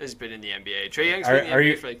has been in the NBA. Trae Young's been in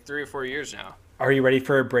the NBA for 3 or 4 years now. Are you ready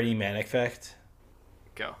for a Brady Manick fact?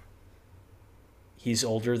 Go. He's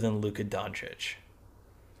older than Luka Doncic.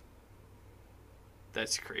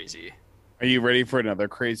 That's crazy. Are you ready for another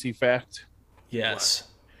crazy fact? Yes. What?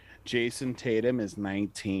 Jason Tatum is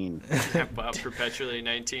 19. Wow, perpetually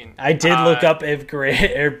 19. I did look up if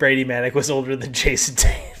Brady Manick was older than Jason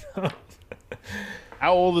Tatum.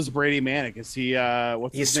 How old is Brady Manick? Is he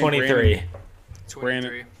He's 23.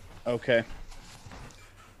 23. Okay.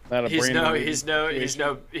 He's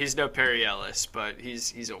no Perry Ellis, but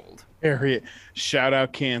he's old. Perry, shout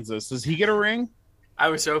out Kansas. Does he get a ring? I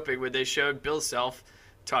was hoping when they showed Bill Self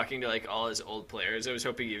talking to all his old players, I was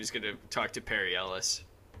hoping he was going to talk to Perry Ellis.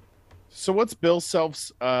 So what's Bill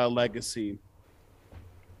Self's legacy?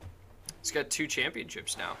 He's got 2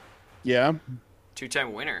 championships now. Yeah.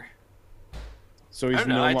 2-time winner. So he's I don't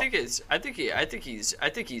know. I think he's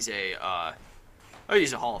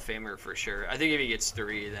a Hall of Famer for sure. I think if he gets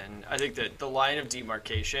 3, then I think that the line of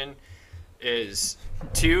demarcation is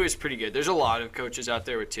 2 is pretty good. There's a lot of coaches out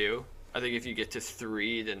there with 2. I think if you get to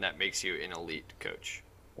 3, then that makes you an elite coach.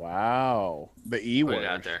 Wow. The E word. Put it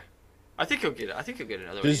out there. I think he'll get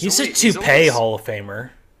another one. He's a toupee Hall of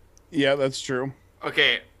Famer. Yeah, that's true.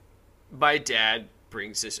 Okay, my dad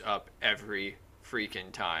brings this up every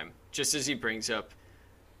freaking time. Just as he brings up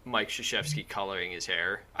Mike Krzyzewski coloring his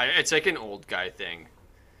hair. It's like an old guy thing.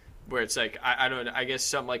 Where it's I don't know, I guess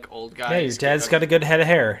some old guys. Yeah, your dad's got a good head of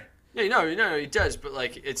hair. Yeah, no, he does, but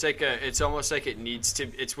it's almost like it needs to.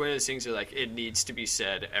 It's one of those things that it needs to be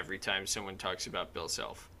said every time someone talks about Bill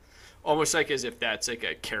Self, almost as if that's a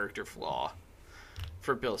character flaw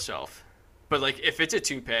for Bill Self. But if it's a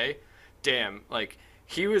toupee, damn,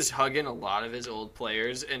 he was hugging a lot of his old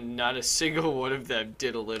players, and not a single one of them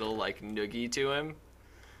did a little noogie to him.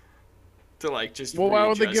 To just. Well, why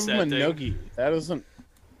would they give him a noogie? That isn't.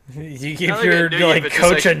 You give your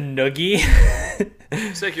coach a noogie?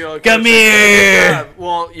 It's your old come here.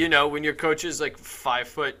 Well, when your coach is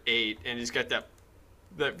 5'8" and he's got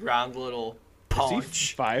that round little paunch. Is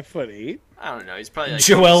he 5'8"? I don't know. He's probably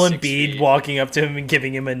Joel Embiid walking up to him and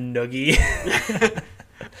giving him a noogie.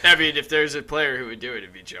 I mean, if there's a player who would do it,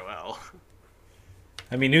 it'd be Joel.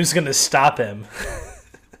 I mean, who's gonna stop him?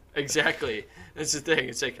 Exactly. That's the thing.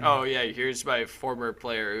 It's oh yeah, here's my former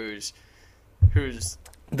player who's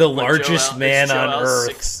the largest man on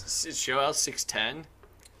earth. Is Joel 6'10"?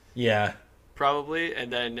 Yeah, probably.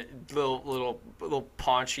 And then little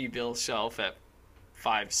paunchy Bill Self at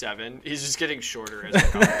 5'7". He's just getting shorter as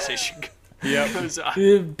the conversation goes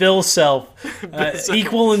on. Bill Self,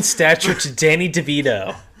 equal in stature to Danny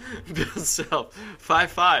DeVito. Bill Self,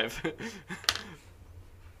 5'5".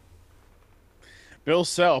 Bill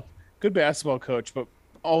Self, good basketball coach, but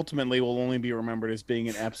ultimately will only be remembered as being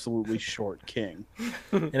an absolutely short king.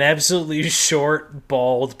 An absolutely short,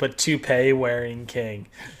 bald, but toupee-wearing king.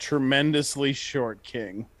 Tremendously short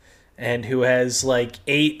king. And who has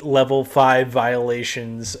 8 level 5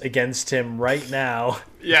 violations against him right now.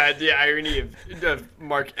 Yeah, the irony of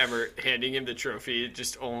Mark Emmert handing him the trophy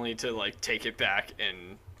just only to take it back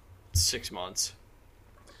in 6 months.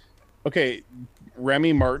 Okay,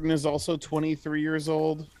 Remy Martin is also 23 years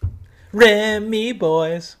old. Remy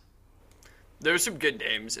boys. There were some good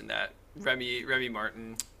names in that. Remy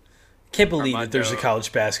Martin. Can't believe that there's a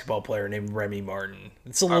college basketball player named Remy Martin.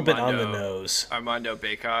 It's a little bit on the nose. Armando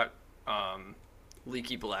Baycott.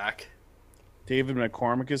 Leaky Black. David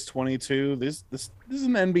McCormick is 22. This is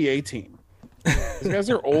an NBA team. These guys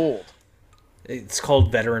are old. It's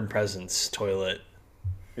called Veteran Presence Toilet.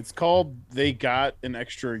 It's called they got an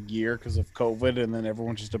extra year because of COVID, and then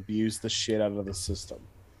everyone just abused the shit out of the system.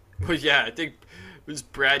 Well, yeah, I think was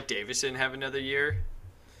Brad Davison have another year?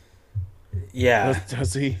 Yeah.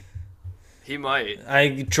 Does he? He might.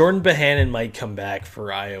 Jordan Bohannon might come back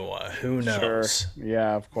for Iowa. Who knows? Sure.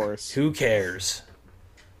 Yeah, of course. Who cares?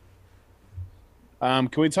 Can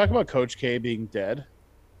we talk about Coach K being dead?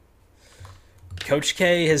 Coach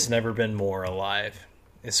K has never been more alive,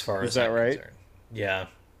 as far as I'm concerned. Yeah.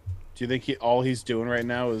 Do you think all he's doing right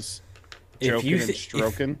now is joking and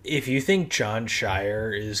stroking? If you think John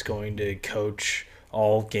Shire is going to coach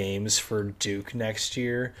all games for Duke next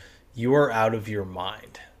year, you are out of your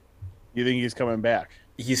mind. You think he's coming back?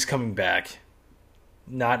 He's coming back.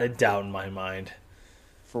 Not a doubt in my mind.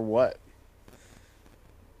 For what?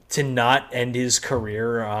 To not end his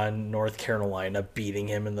career on North Carolina beating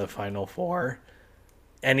him in the Final Four.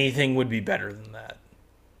 Anything would be better than that.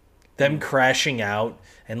 Them crashing out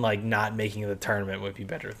and not making the tournament would be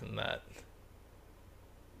better than that.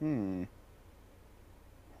 I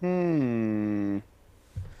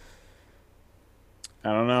don't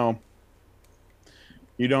know.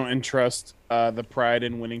 You don't entrust the pride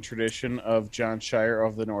and winning tradition of John Shire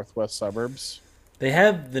of the Northwest suburbs? They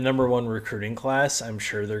have the number one recruiting class. I'm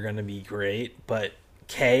sure they're going to be great, but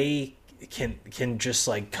Kay can just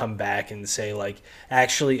come back and say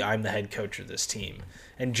actually I'm the head coach of this team,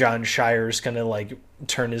 and John Shire's going to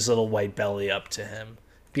turn his little white belly up to him,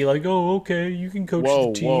 be like, oh okay, you can coach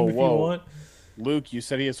the team if you want. Luke, you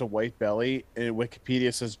said he has a white belly, and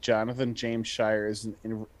Wikipedia says Jonathan James Shire is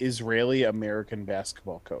an Israeli American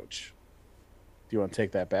basketball coach. Do you want to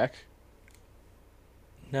take that back?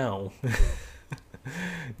 No.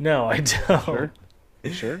 No, I don't.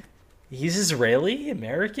 Sure. He's Israeli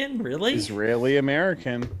American, really? Israeli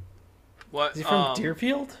American. What? Is he from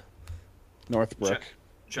Deerfield? Northbrook.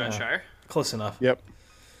 John Shire. Close enough. Yep.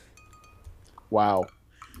 Wow.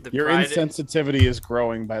 Your insensitivity is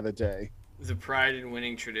growing by the day. The pride and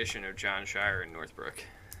winning tradition of John Shire in Northbrook.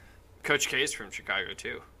 Coach K is from Chicago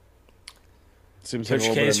too. Seems Coach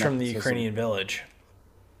like K is from the Ukrainian village.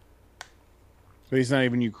 But he's not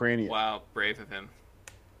even Ukrainian. Wow, brave of him.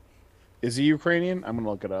 Is he Ukrainian? I'm going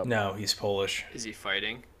to look it up. No, he's Polish. Is he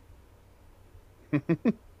fighting?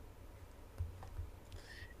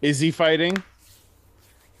 Is he fighting?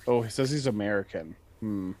 Oh, he says he's American.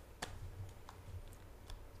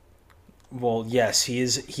 Well, yes, he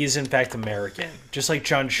is. He's in fact American, just like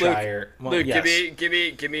John Shire. Luke, yes.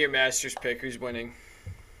 give me your Masters pick. Who's winning?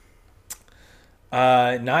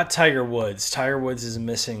 Not Tiger Woods. Tiger Woods is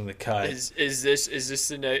missing the cut. Is this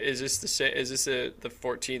the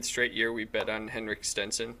 14th straight year we bet on Henrik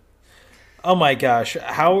Stenson? Oh my gosh,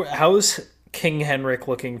 how's King Henrik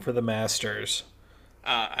looking for the Masters?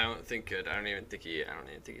 I don't think good. I don't even think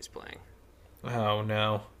he's playing. Oh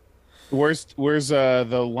no. Where's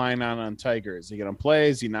the line on Tiger? Is he gonna play?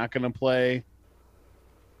 Is he not gonna play?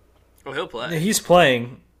 Oh, he'll play. He's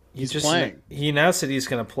playing. He's playing. He announced that he's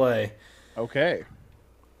gonna play. Okay.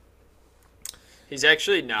 He's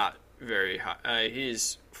actually not very high.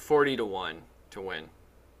 He's 40-1 to win.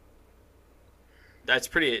 That's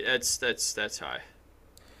pretty. That's high.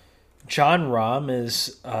 John Rahm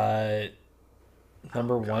is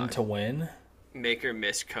number one to win. Make or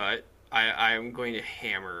miss cut. I am going to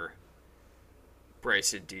hammer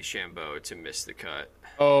Bryson DeChambeau to miss the cut.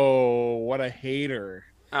 Oh, what a hater!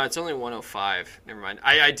 It's only 105. Never mind.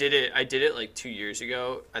 I did it like 2 years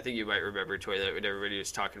ago. I think you might remember Toilet when everybody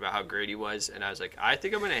was talking about how great he was, and I was like, I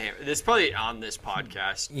think I'm gonna hammer. This is probably on this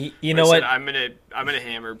podcast. You know what? I'm gonna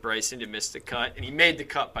hammer Bryson to miss the cut, and he made the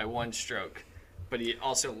cut by one stroke, but he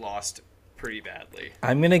also lost pretty badly.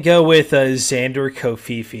 I'm gonna go with Xander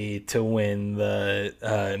Kofifi to win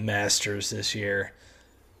the Masters this year.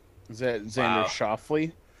 Is that Xander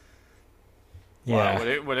Schauffele?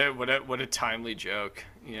 Yeah. Wow, what a timely joke.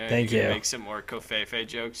 Yeah, Thank you. Make some more Kofefe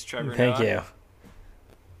jokes, Trevor. Thank you.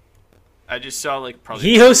 I just saw probably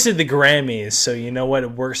he hosted the Grammys, so you know what?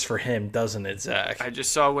 It works for him, doesn't it, Zach? I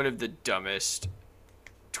just saw one of the dumbest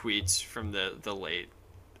tweets from the late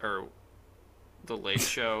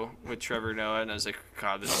show with Trevor Noah, and I was like,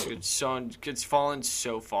 God, it's fallen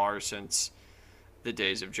so far since the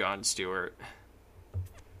days of Jon Stewart.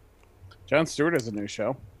 Jon Stewart has a new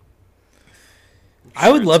show.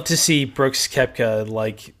 I would love to see Brooks Koepka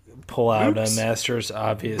pull out a Masters,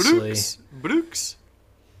 obviously. Brooks.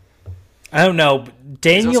 I don't know.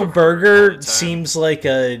 Daniel Berger seems like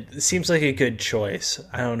a good choice.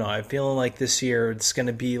 I don't know. I'm feeling like this year it's going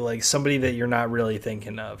to be like somebody that you're not really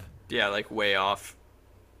thinking of. Yeah, like way off,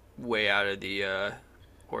 way out of the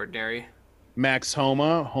ordinary. Max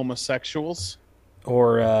Homa, homosexuals,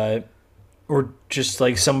 or just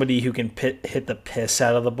like somebody who can hit the piss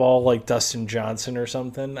out of the ball, like Dustin Johnson or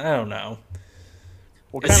something. I don't know.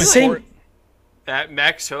 What it's the same.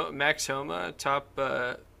 Max Homa top.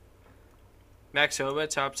 Max Homa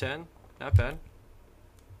top 10, not bad.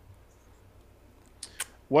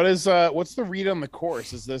 What's the read on the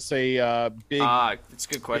course? Is this a big? It's a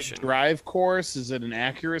good question. Drive course? Is it an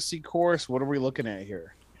accuracy course? What are we looking at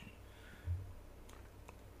here?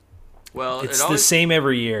 Well, it's the same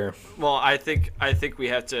every year. Well, I think we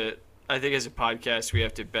have to. I think as a podcast, we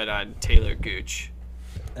have to bet on Taylor Gooch.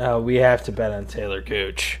 We have to bet on Taylor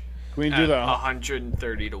Gooch. Can we do the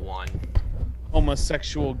 130-1?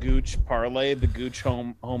 Homosexual Gooch parlay, the Gooch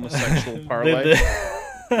homosexual parlay.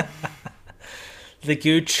 The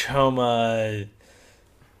Gooch Homa.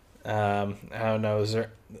 I don't know. Is there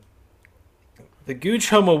the Gooch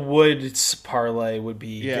Homa Woods parlay would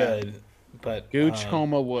be good, but Gooch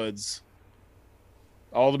Homa Woods,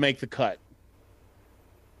 all to make the cut.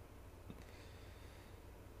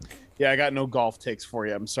 Yeah, I got no golf takes for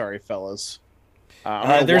you. I'm sorry, fellas.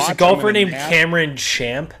 There's a golfer named Cameron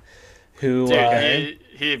Champ. Who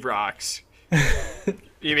he rocks.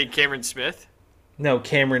 You mean Cameron Smith? No,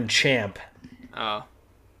 Cameron Champ. Oh.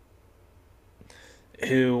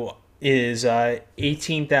 Who is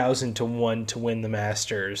 18,000 to 1 to win the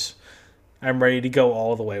Masters. I'm ready to go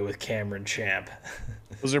all the way with Cameron Champ.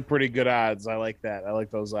 Those are pretty good odds. I like that. I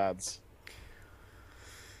like those odds.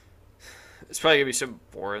 It's probably gonna be some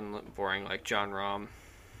boring like John Rahm.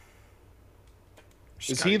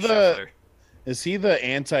 Is he the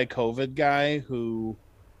anti-COVID guy who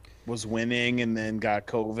was winning and then got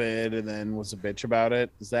COVID and then was a bitch about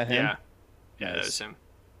it? Is that him? Yeah, that is him.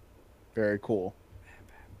 Very cool.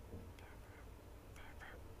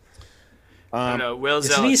 No, Will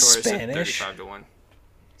Isn't he Zalatoris Spanish? at 35-1.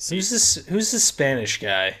 Who's the Spanish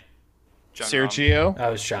guy? Sergio? That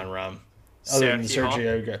was John Rahm. Other than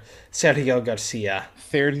Sergio Garcia.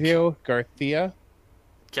 Sergio Garcia?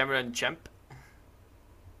 Cameron Champ?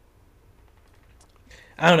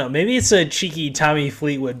 I don't know. Maybe it's a cheeky Tommy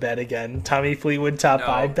Fleetwood bet again. Tommy Fleetwood top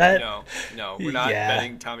 5 bet? No. We're not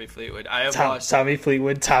betting Tommy Fleetwood. I have lost Tommy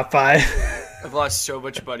Fleetwood top 5. I've lost so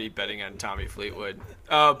much money betting on Tommy Fleetwood.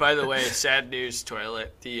 Oh, by the way, sad news,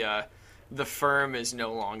 Toilet. The firm is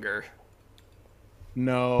no longer.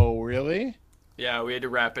 No, really? Yeah, we had to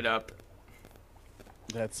wrap it up.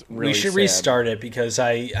 That's really We should sad. restart it because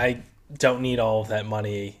I don't need all of that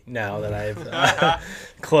money now that I've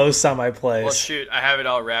closed on my place. Well, shoot, I have it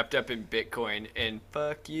all wrapped up in Bitcoin, and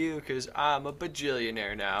fuck you, because I'm a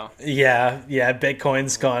bajillionaire now. Yeah,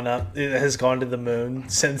 Bitcoin's gone up. It has gone to the moon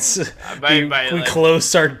since we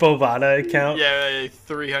closed our Bovada account. Yeah, like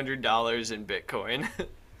 $300 in Bitcoin.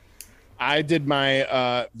 I did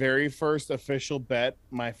my very first official bet,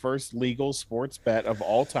 my first legal sports bet of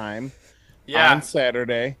all time on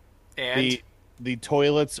Saturday. And? The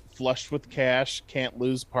toilets flushed with cash, can't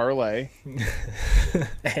lose parlay.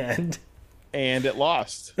 And it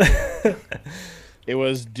lost. It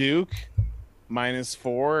was Duke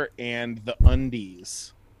 -4 and the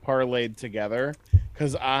Undies parlayed together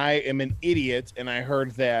because I am an idiot and I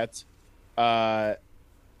heard that the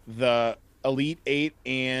Elite 8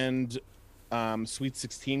 and Sweet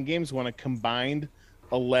 16 games won a combined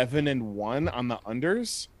 11-1 on the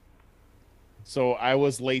unders. So I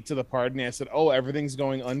was late to the party and I said, everything's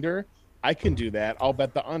going under. I can do that. I'll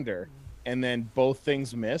bet the under. And then both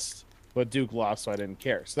things missed, but Duke lost, so I didn't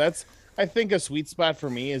care. So that's, I think, a sweet spot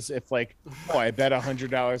for me is if, like, I bet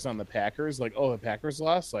 $100 on the Packers. Like, the Packers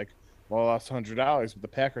lost? Like, well, I lost $100, but the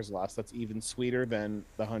Packers lost. That's even sweeter than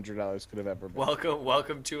the $100 could have ever been.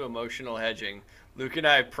 Welcome to emotional hedging. Luke and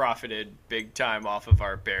I profited big time off of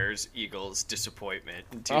our Bears-Eagles disappointment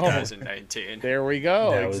in 2019. There we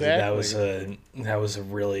go. That exactly. That was a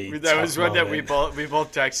really that was one moment. that we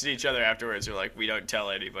both texted each other afterwards. We're like, we don't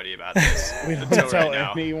tell anybody about this. We don't tell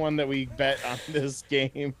anyone that we bet on this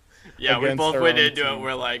game. Yeah, we both went into it.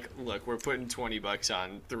 We're like, look, we're putting $20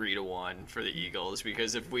 on 3-1 for the Eagles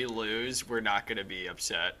because if we lose, we're not going to be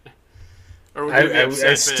upset. Or we're gonna be upset,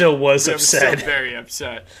 I still was upset. I'm still very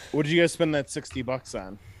upset. What did you guys spend that $60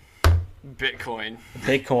 on? Bitcoin.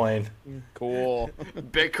 Cool.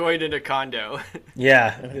 Bitcoin in a condo.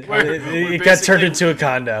 Yeah, it got turned into a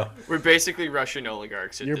condo. We're basically Russian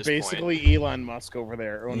oligarchs at You're this basically point. Elon Musk over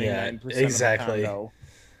there owning 9% exactly. of a condo.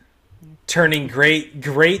 turning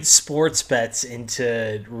great sports bets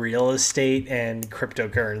into real estate and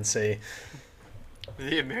cryptocurrency.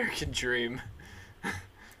 The American dream.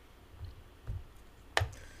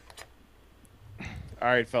 All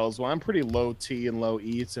right, fellas. Well, I'm pretty low T and low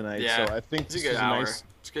E tonight, so I think this is a nice,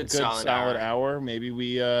 good solid hour. Maybe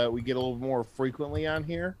we get a little more frequently on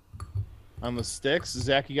here on the sticks.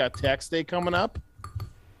 Zach, you got tax day coming up?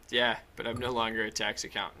 Yeah, but I'm no longer a tax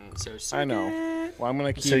accountant, so I know. Well, I'm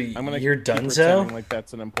gonna keep. So you're done, so like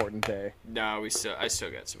that's an important day. No, I still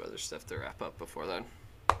got some other stuff to wrap up before then.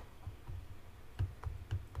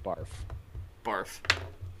 Barf.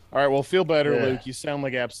 All right, well, feel better, Luke. You sound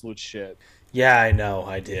like absolute shit. Yeah, I know.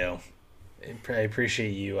 I do. I appreciate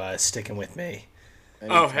you sticking with me.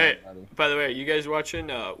 Anytime, hey, buddy. By the way, you guys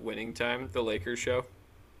watching Winning Time, the Lakers show?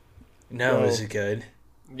 No, is it good?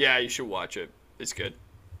 Yeah, you should watch it. It's good.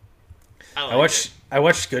 I watched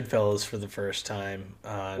Goodfellas for the first time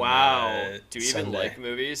on Wow. Do you Sunday. even like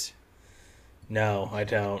movies? No, I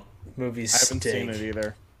don't. Movies haven't seen it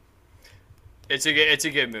either. It's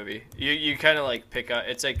a good movie. You kind of like pick up.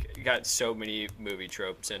 It's like got so many movie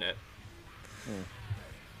tropes in it.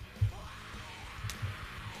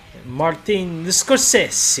 Martin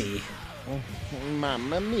Scorsese.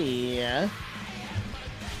 Mamma mia.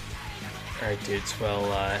 Alright, dudes.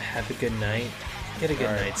 Well, have a good night. Get a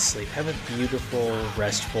good night's sleep. Have a beautiful,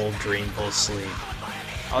 restful, dreamful sleep.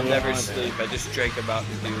 I'll never sleep. I just drank a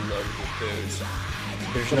Mountain Dew loaded with booze.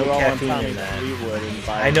 There's no caffeine in that.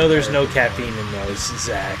 I know there's no caffeine in those,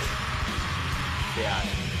 Zach. Yeah.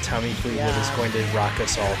 Tommy Fleetwood is going to rock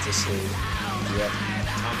us all to sleep. Yep.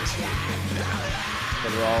 Thomas Fleetwood.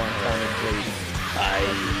 But we're all in Tommy Fleet. Bye.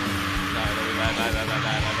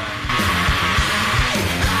 Bye.